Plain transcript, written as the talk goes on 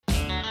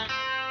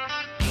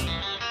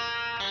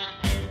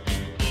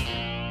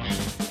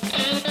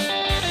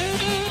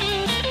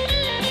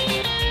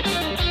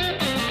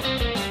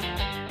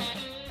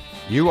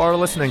You are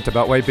listening to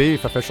Beltway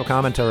Beef, official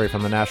commentary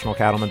from the National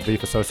Cattlemen's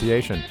Beef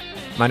Association.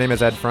 My name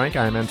is Ed Frank.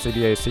 I am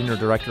NCBA's Senior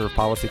Director of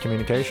Policy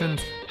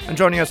Communications. And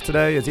joining us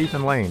today is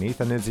Ethan Lane.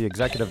 Ethan is the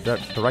Executive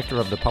Director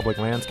of the Public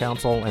Lands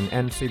Council and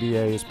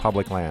NCBA's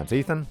Public Lands.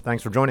 Ethan,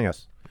 thanks for joining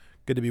us.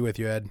 Good to be with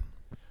you, Ed.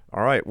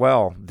 All right.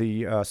 Well,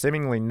 the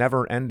seemingly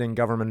never-ending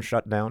government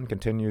shutdown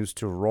continues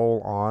to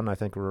roll on. I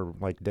think we're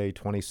like day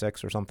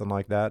 26 or something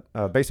like that,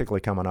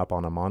 basically coming up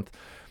on a month.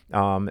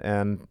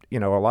 And,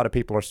 you know, a lot of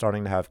people are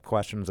starting to have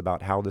questions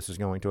about how this is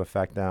going to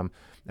affect them.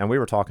 And we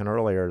were talking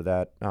earlier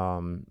that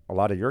a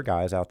lot of your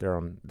guys out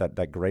there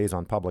that graze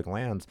on public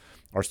lands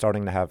are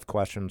starting to have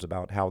questions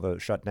about how the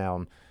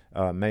shutdown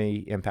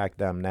may impact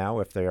them now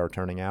if they are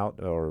turning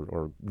out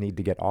or need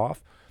to get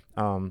off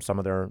some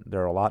of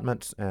their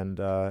allotments and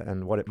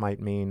what it might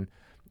mean,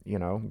 you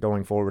know,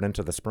 going forward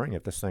into the spring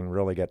if this thing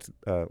really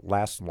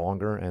lasts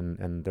longer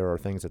and there are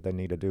things that they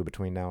need to do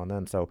between now and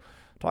then. So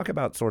talk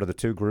about sort of the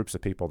two groups of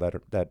people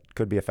that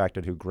could be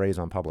affected who graze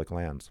on public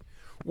lands.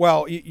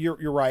 Well,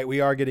 you're right. We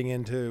are getting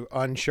into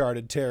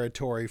uncharted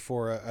territory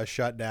for a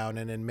shutdown,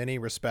 and in many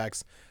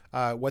respects,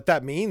 what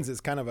that means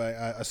is kind of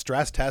a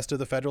stress test of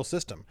the federal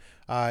system,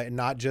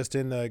 not just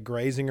in the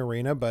grazing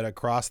arena, but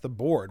across the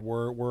board.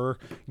 We're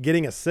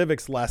getting a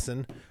civics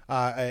lesson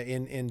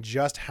in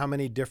just how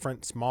many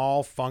different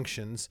small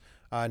functions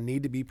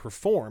need to be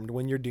performed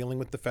when you're dealing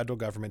with the federal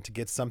government to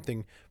get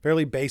something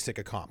fairly basic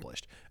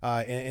accomplished.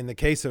 In the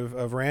case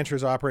of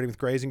ranchers operating with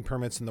grazing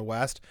permits in the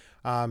West,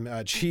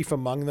 chief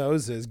among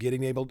those is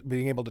being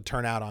able to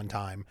turn out on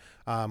time,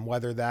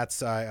 whether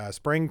that's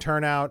spring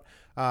turnout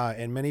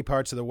in many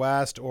parts of the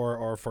West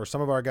or for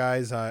some of our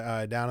guys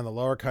down in the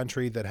lower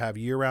country that have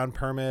year-round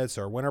permits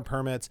or winter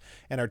permits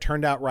and are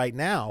turned out right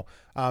now,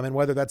 and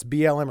whether that's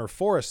BLM or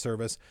Forest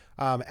Service.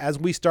 As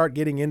we start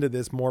getting into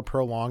this more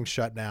prolonged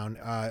shutdown,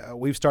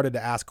 we've started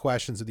to ask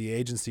questions of the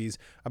agencies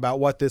about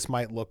what this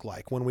might look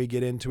like when we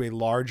get into a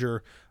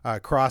larger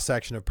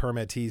cross-section of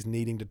permittees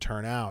needing to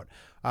turn out.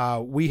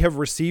 We have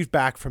received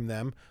back from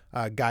them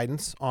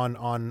guidance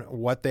on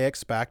what they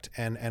expect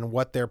and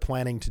what they're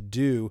planning to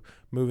do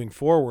moving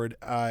forward.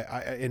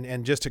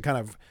 And just to kind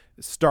of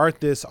start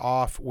this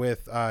off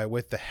with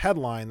the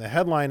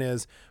headline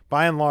is,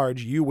 by and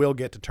large, you will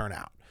get to turn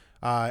out.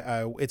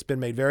 It's been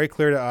made very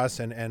clear to us,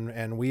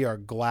 and we are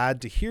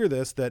glad to hear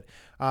this, that,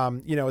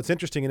 it's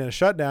interesting. In a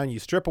shutdown, you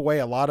strip away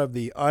a lot of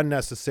the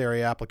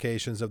unnecessary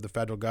applications of the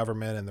federal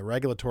government and the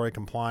regulatory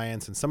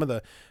compliance and some of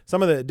the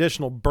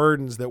additional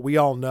burdens that we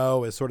all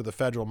know as sort of the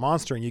federal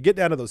monster, and you get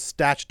down to those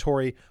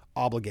statutory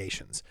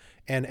obligations.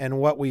 And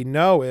what we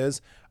know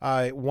is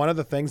one of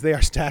the things they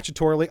are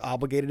statutorily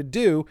obligated to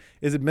do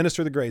is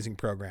administer the grazing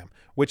program,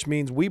 which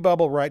means we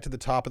bubble right to the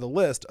top of the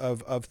list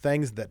of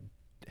things that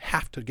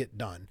have to get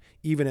done,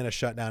 even in a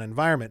shutdown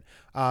environment.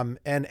 And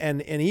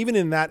even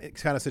in that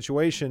kind of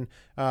situation,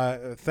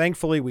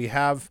 thankfully we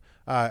have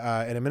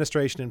an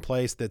administration in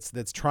place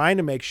that's trying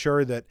to make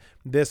sure that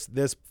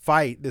this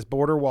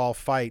border wall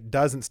fight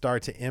doesn't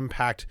start to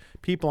impact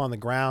people on the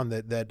ground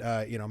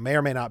that may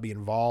or may not be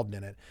involved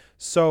in it.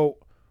 So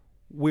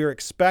we're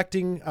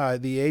expecting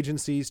the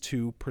agencies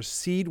to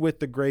proceed with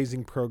the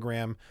grazing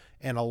program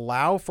and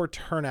allow for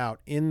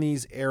turnout in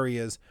these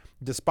areas,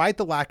 despite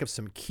the lack of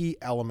some key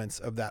elements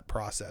of that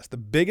process. The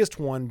biggest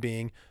one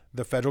being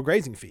the federal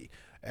grazing fee.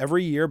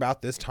 Every year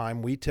about this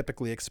time, we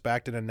typically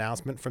expect an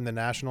announcement from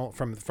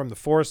the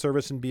Forest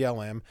Service and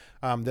BLM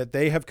that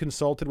they have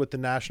consulted with the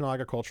National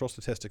Agricultural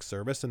Statistics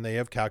Service and they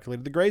have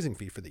calculated the grazing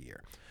fee for the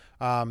year.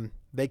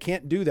 They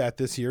can't do that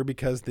this year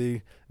because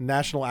the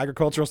National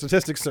Agricultural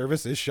Statistics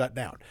Service is shut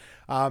down.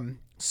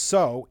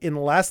 So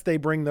unless they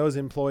bring those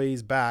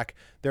employees back,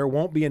 there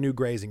won't be a new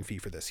grazing fee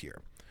for this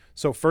year.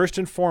 So first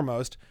and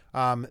foremost,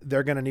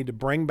 they're going to need to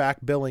bring back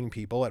billing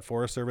people at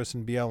Forest Service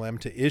and BLM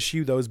to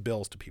issue those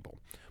bills to people.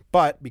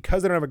 But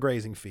because they don't have a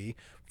grazing fee,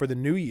 for the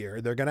new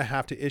year, they're going to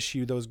have to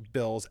issue those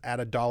bills at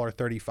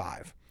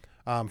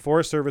 $1.35.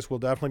 Forest Service will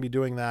definitely be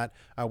doing that.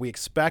 We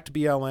expect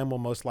BLM will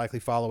most likely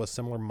follow a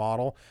similar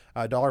model.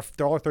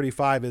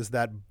 $1.35 is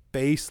that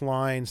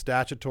baseline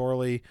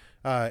statutorily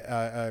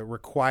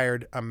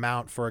required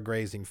amount for a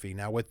grazing fee.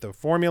 Now with the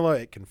formula,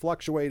 it can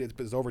fluctuate. It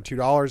was over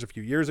 $2 a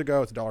few years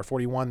ago. It's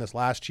 $1.41 this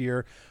last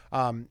year.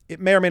 It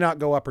may or may not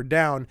go up or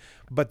down,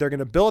 but they're going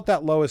to bill at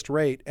that lowest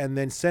rate and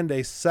then send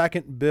a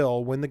second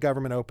bill when the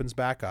government opens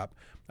back up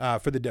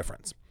for the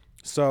difference.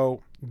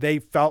 So they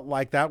felt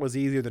like that was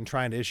easier than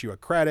trying to issue a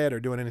credit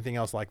or doing anything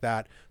else like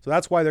that. So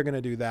that's why they're going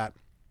to do that.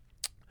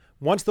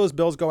 Once those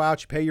bills go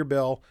out, you pay your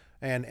bill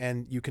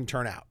and you can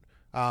turn out.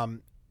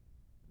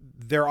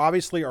 There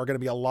obviously are going to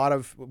be a lot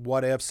of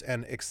what ifs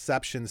and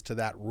exceptions to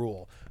that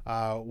rule.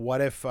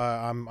 What if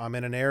I'm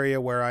in an area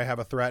where I have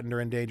a threatened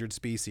or endangered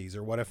species?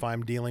 Or what if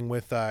I'm dealing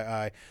with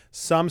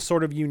some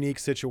sort of unique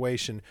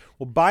situation?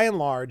 Well, by and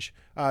large,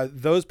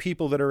 those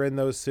people that are in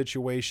those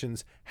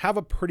situations have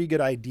a pretty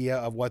good idea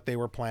of what they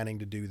were planning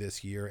to do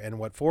this year. And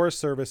what Forest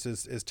Service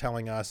is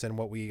telling us, and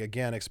what we,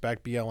 again,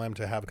 expect BLM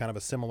to have kind of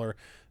a similar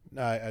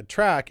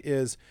track,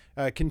 is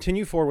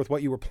continue forward with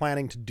what you were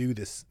planning to do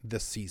this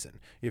season.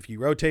 If you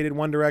rotated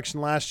one direction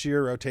last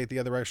year, rotate the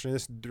other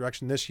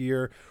direction this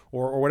year,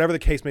 or whatever the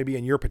case may be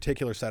in your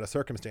particular set of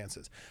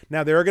circumstances.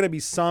 Now, there are going to be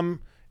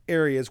some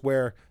areas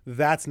where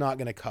that's not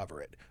going to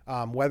cover it,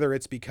 whether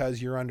it's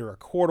because you're under a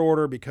court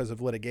order because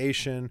of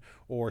litigation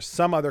or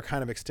some other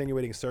kind of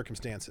extenuating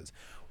circumstances.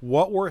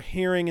 What we're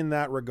hearing in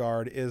that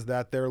regard is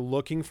that they're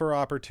looking for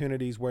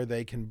opportunities where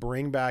they can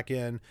bring back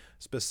in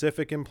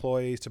specific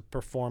employees to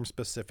perform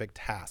specific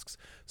tasks.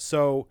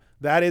 So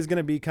that is going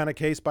to be kind of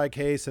case by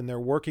case, and they're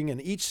working, and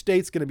each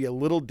state's going to be a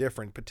little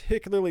different,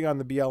 particularly on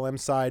the BLM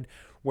side,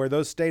 where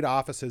those state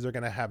offices are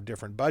going to have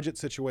different budget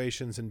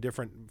situations and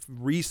different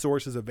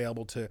resources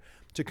available to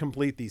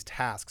complete these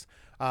tasks.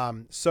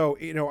 So,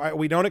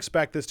 we don't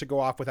expect this to go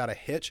off without a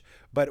hitch,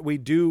 but we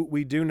do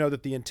know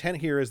that the intent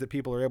here is that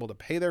people are able to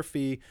pay their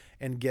fee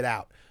and get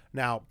out.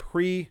 Now,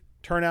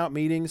 pre-turnout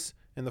meetings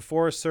in the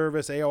Forest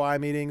Service, AOI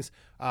meetings,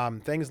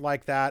 things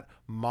like that,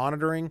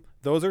 monitoring,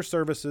 those are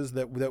services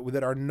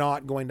that are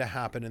not going to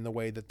happen in the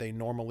way that they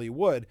normally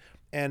would.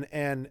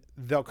 And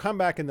they'll come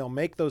back and they'll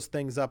make those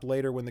things up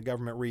later when the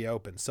government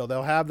reopens. So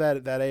they'll have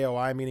that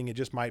AOI meeting. It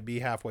just might be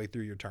halfway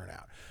through your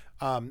turnout.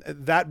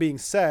 That being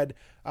said,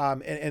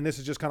 and this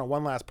is just kind of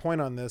one last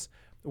point on this,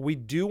 we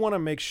do want to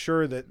make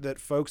sure that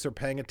folks are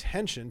paying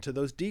attention to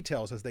those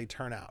details as they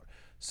turn out.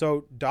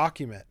 So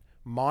document,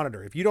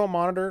 monitor. If you don't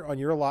monitor on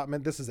your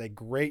allotment, this is a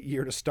great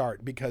year to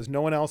start, because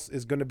no one else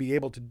is going to be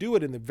able to do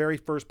it in the very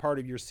first part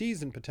of your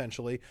season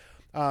potentially.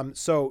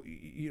 So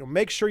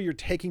make sure you're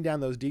taking down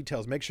those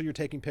details, make sure you're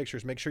taking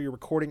pictures, make sure you're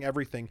recording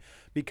everything,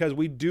 because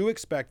we do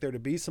expect there to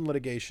be some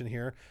litigation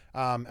here.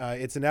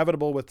 It's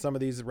inevitable with some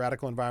of these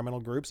radical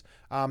environmental groups.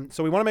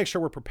 So we want to make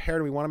sure we're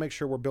prepared, and we want to make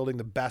sure we're building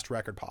the best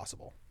record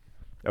possible.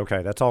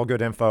 Okay, that's all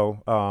good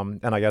info.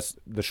 And I guess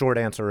the short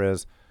answer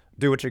is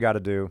do what you got to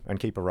do and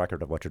keep a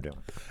record of what you're doing.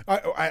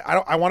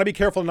 I want to be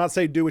careful to not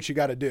say do what you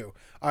got to do.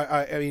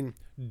 I mean,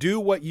 do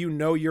what you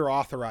know you're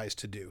authorized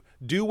to do.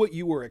 Do what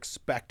you were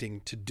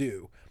expecting to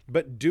do,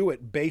 but do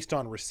it based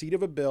on receipt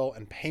of a bill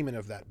and payment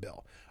of that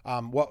bill.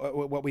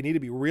 What we need to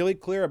be really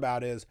clear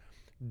about is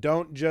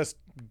don't just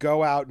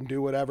go out and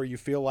do whatever you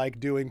feel like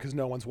doing because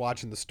no one's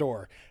watching the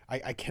store.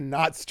 I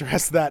cannot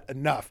stress that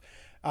enough.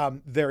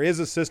 There is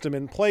a system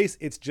in place.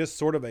 It's just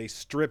sort of a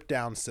stripped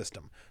down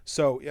system.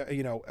 So,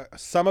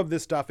 some of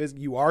this stuff is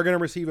you are going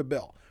to receive a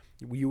bill.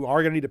 You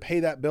are going to need to pay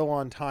that bill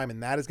on time,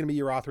 and that is going to be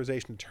your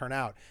authorization to turn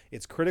out.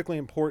 It's critically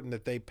important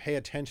that they pay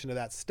attention to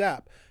that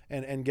step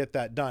and get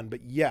that done.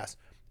 But yes,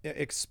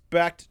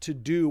 expect to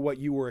do what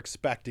you were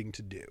expecting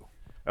to do.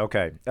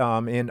 Okay.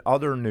 In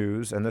other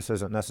news, and this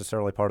isn't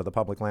necessarily part of the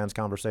public lands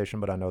conversation,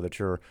 but I know that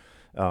you're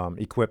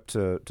equipped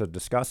to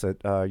discuss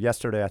it.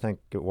 Yesterday, I think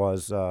it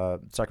was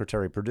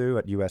Secretary Perdue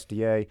at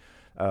USDA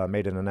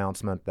made an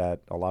announcement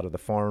that a lot of the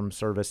Farm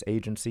Service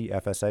Agency,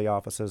 FSA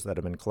offices that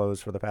have been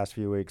closed for the past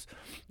few weeks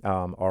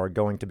are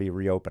going to be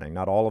reopening.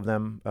 Not all of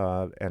them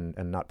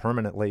and not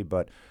permanently,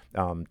 but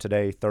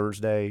today,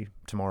 Thursday,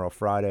 tomorrow,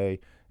 Friday,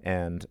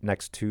 and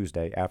next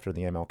Tuesday after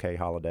the MLK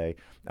holiday,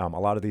 a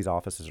lot of these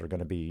offices are going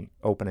to be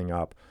opening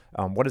up.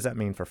 What does that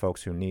mean for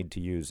folks who need to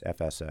use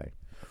FSA?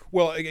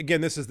 Well,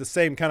 again, this is the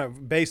same kind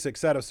of basic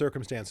set of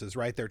circumstances,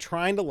 right? They're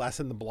trying to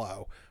lessen the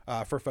blow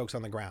for folks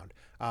on the ground.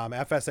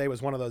 FSA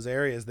was one of those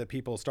areas that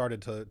people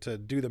started to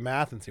do the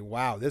math and say,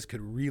 wow, this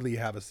could really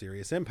have a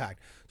serious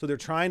impact. So they're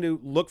trying to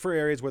look for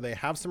areas where they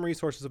have some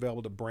resources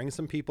available to bring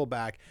some people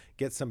back,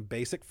 get some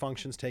basic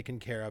functions taken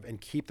care of,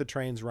 and keep the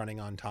trains running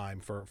on time,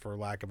 for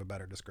lack of a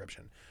better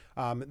description.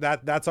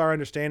 That's our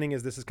understanding,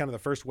 is this is kind of the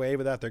first wave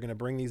of that. They're going to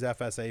bring these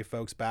FSA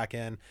folks back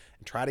in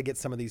and try to get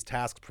some of these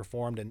tasks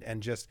performed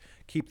and just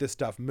keep this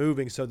stuff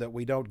moving so that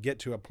we don't get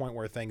to a point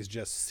where things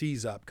just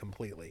seize up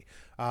completely.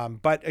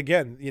 But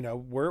again,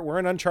 we're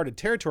in uncharted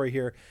territory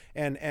here.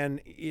 And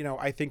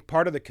I think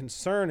part of the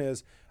concern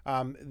is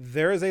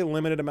there is a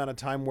limited amount of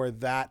time where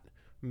that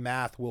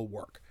math will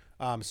work.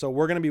 So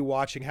we're going to be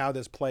watching how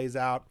this plays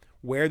out,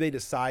 where they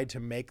decide to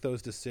make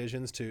those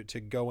decisions to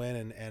go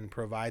in and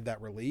provide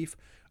that relief,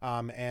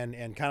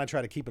 and kind of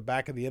try to keep a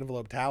back of the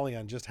envelope tally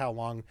on just how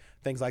long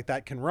things like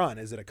that can run.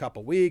 Is it a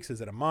couple weeks? Is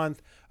it a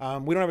month?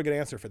 We don't have a good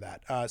answer for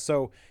that.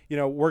 So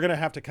we're going to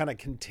have to kind of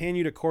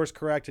continue to course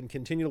correct and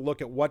continue to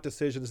look at what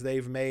decisions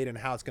they've made and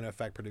how it's going to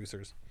affect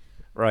producers.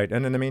 Right.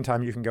 And in the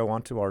meantime, you can go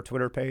onto our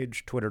Twitter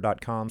page,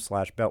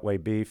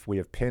 twitter.com/BeltwayBeef. We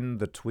have pinned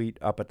the tweet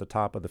up at the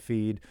top of the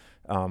feed.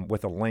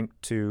 with a link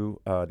to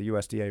the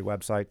USDA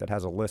website that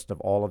has a list of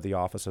all of the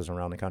offices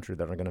around the country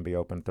that are going to be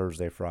open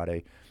Thursday,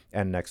 Friday,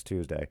 and next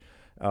Tuesday.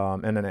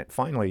 And then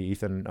finally,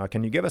 Ethan,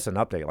 can you give us an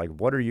update? Like,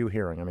 what are you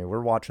hearing? I mean,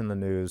 we're watching the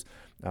news.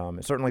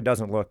 It certainly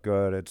doesn't look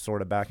good. It's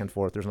sort of back and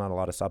forth. There's not a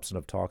lot of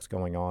substantive talks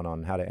going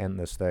on how to end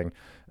this thing.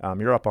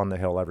 You're up on the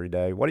Hill every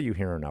day. What are you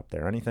hearing up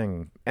there?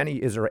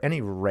 Is there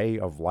any ray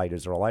of light?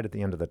 Is there a light at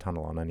the end of the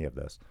tunnel on any of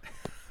this?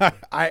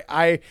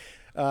 I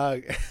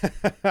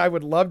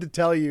would love to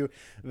tell you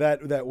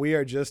that we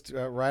are just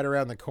right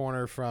around the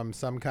corner from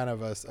some kind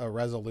of a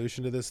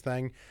resolution to this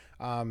thing.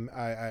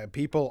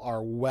 People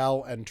are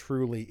well and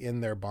truly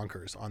in their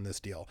bunkers on this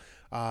deal.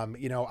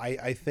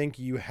 I think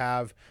you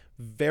have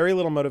very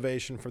little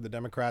motivation for the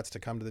Democrats to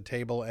come to the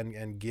table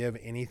and give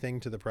anything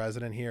to the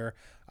president here.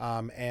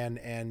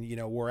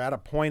 We're at a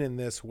point in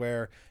this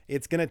where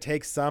it's going to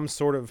take some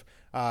sort of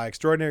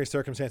extraordinary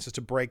circumstances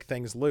to break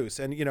things loose.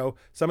 And,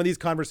 some of these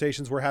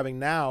conversations we're having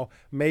now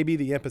may be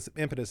the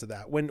impetus of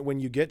that. When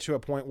you get to a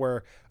point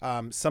where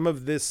some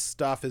of this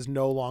stuff is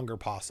no longer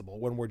possible,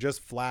 when we're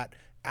just flat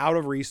out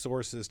of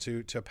resources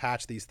to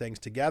patch these things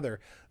together,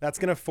 that's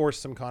going to force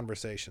some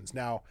conversations.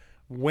 Now,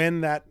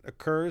 when that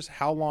occurs,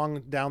 how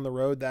long down the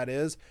road that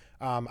is,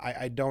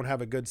 I don't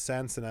have a good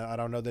sense, and I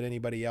don't know that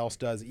anybody else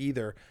does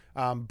either.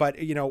 But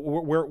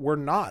we're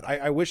not.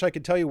 I wish I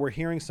could tell you we're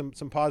hearing some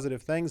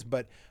positive things,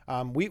 but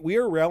we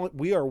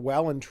are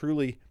well and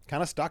truly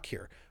kind of stuck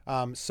here.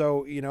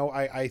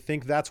 I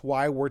think that's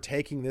why we're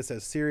taking this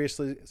as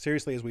seriously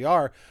as we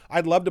are.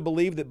 I'd love to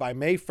believe that by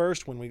May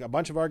 1st, when a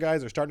bunch of our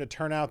guys are starting to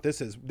turn out, this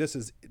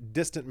is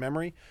distant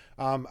memory.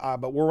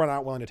 But we're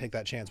not willing to take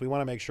that chance. We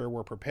want to make sure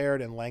we're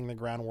prepared and laying the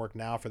groundwork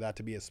now for that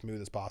to be as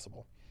smooth as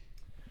possible.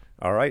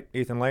 All right,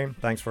 Ethan Lane,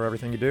 thanks for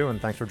everything you do,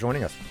 and thanks for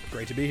joining us.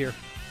 Great to be here.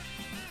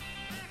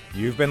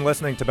 You've been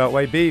listening to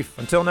Beltway Beef.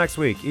 Until next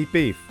week, eat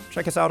beef.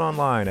 Check us out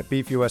online at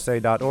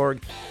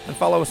beefusa.org and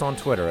follow us on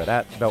Twitter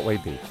at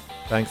 @BeltwayBeef.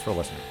 Thanks for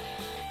listening.